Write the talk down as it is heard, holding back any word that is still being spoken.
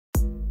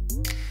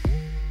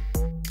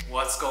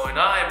What's going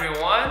on,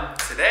 everyone?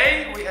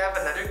 Today we have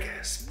another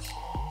guest,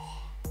 Paul.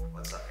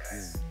 What's up,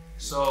 guys?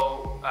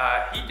 So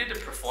he did a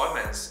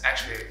performance,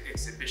 actually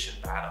exhibition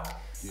battle,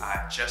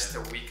 just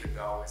a week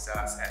ago with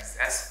us at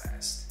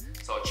S-Fest.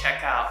 So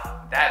check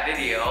out that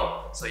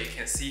video so you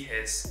can see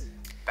his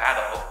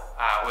battle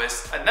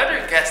with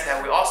another guest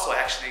that we also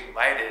actually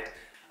invited.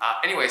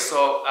 Anyway,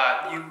 so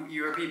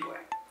you're a B-boy.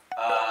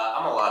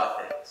 I'm a lot of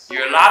things.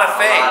 You're a lot of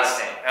things. A lot of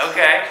things.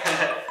 Okay.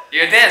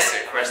 You're a dancer,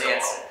 first of all.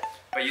 Dancer.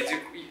 But you do.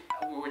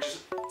 We were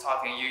just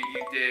talking. You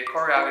did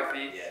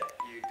choreography. Yeah.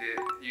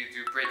 You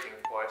do breaking,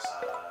 of course.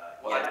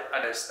 Yeah.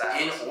 Other styles.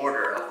 In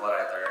order of what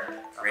I learned: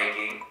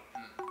 breaking,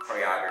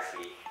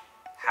 choreography,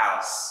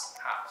 house,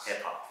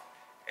 hip hop,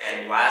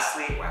 and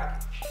lastly,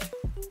 whacking.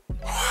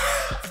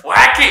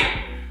 Whacking.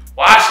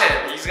 Watch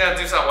him. He's gonna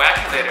do some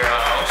whacking later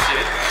on. Oh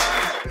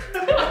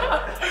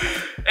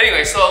shit.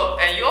 Anyway, so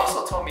and you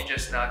also told me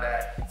just now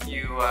that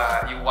you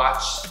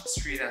watched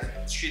Street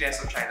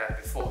Dance of China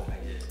before.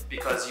 I did.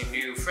 Because you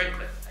knew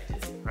Franklin. I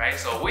did. Right?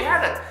 So we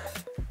had a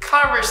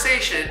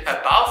conversation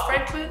about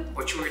Franklin,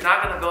 which we're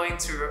not gonna go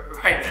into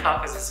right now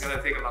because it's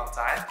gonna take a long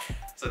time.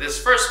 So this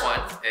first one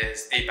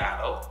is a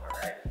battle,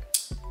 alright?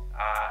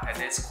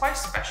 And it's quite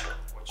special,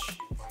 which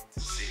you're going to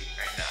see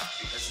right now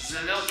because it's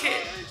a little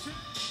kid. It's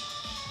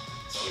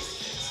always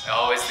the kids.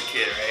 Always the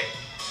kid, right?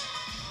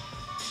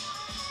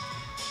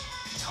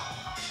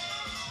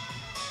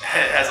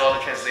 It has all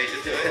the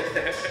translation to it.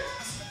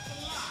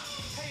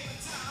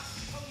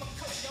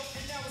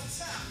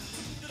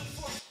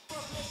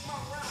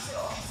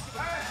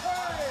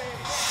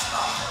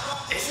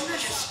 Isn't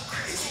it just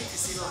crazy to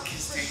see little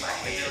kids doing my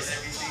hair and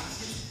everything?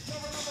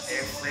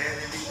 Hair flare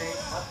and everything?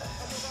 What the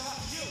heck?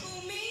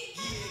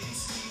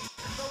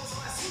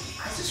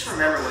 I just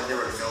remember when there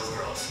were no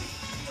girls.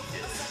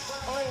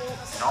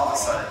 And all of a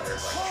sudden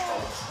there's like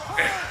trolls.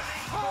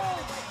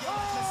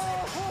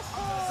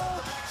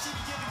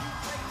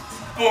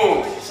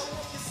 Boom!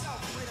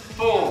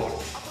 Boom!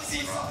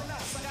 See,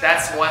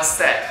 that's one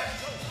set.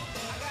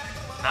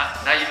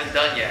 Not even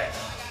done yet.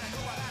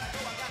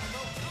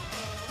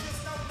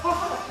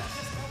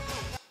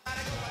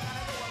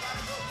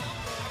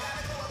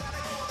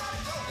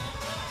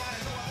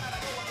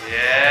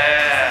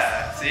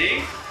 Yeah,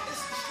 see?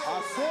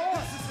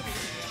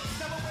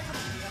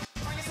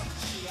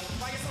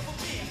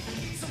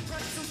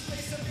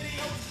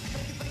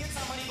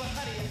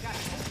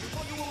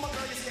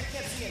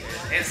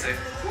 Answer.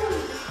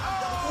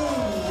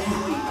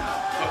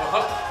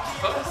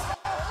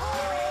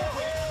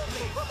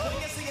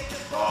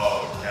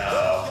 Oh no.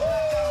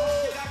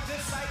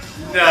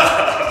 No.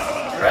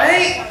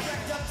 Right?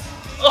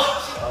 Oh.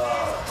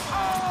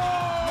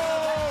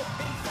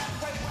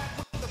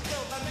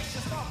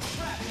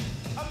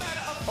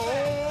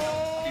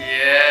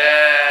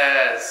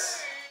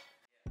 Yes.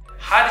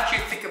 How did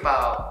you think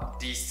about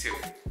these two?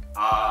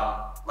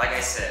 Like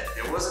I said,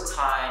 there was a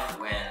time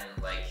when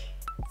like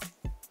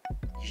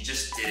you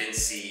just didn't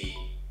see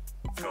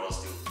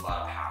girls do a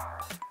lot of power.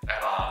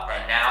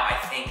 And now I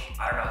think,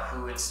 I don't know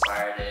who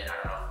inspired it, I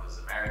don't know if it was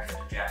American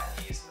or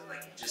Japanese, but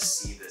like you just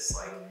see this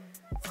like,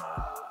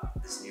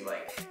 this new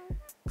like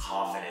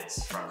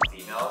confidence from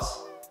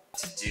females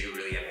to do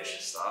really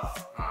ambitious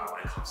stuff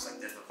when it comes to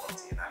like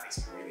difficulty, and that makes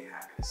me really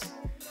happy to see.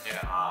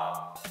 Yeah.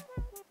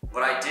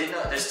 What I did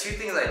know, there's two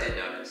things I did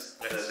notice.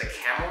 The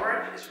camera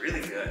work is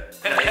really good.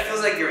 It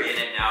feels like you're in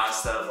it now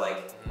instead of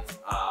like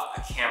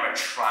a camera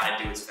trying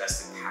to do its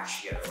best to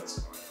patch together what's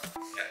going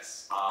on.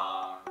 Yes.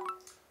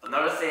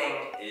 Another thing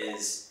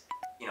is,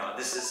 you know,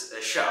 this is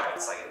a show.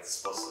 It's like it's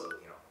supposed to,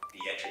 you know, be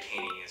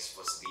entertaining. It's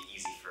supposed to be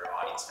easy for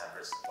audience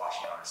members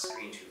watching on a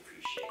screen to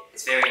appreciate.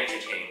 It's very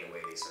entertaining the way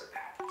they sort of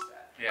package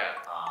that. Yeah.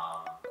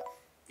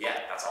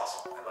 Yeah, that's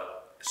awesome. I love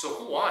it. So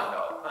who won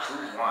though?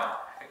 Who won?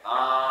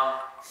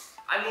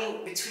 I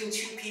mean, between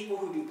two people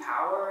who do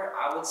power,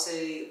 I would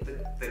say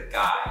the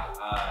guy.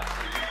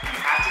 You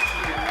have to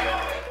keep it real.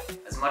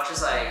 Like, as much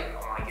as I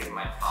want to give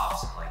my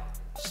props and like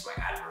just my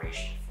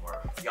admiration for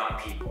young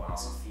people and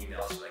also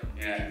females who like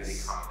really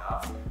coming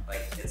up.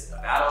 Like, it's a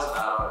battle's a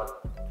battle.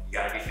 You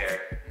gotta be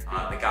fair.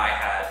 The guy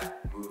had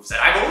moves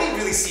that I've only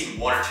really seen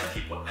one or two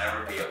people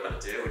ever be able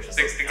to do, which is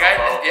the guy,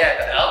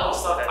 the elbow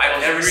stuff.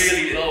 I've never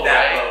really seen low,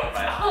 that right? low in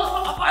my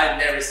life. I've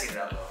never seen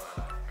that low in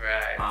my life.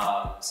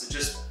 Right. So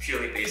just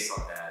purely based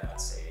on that, I'd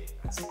say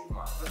he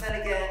won. But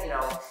then again, you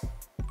know,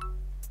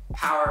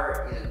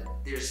 power, you know,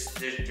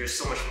 there's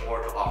so much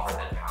more to offer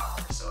than power.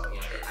 So, you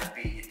know, it'd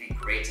be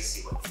great to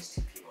see what these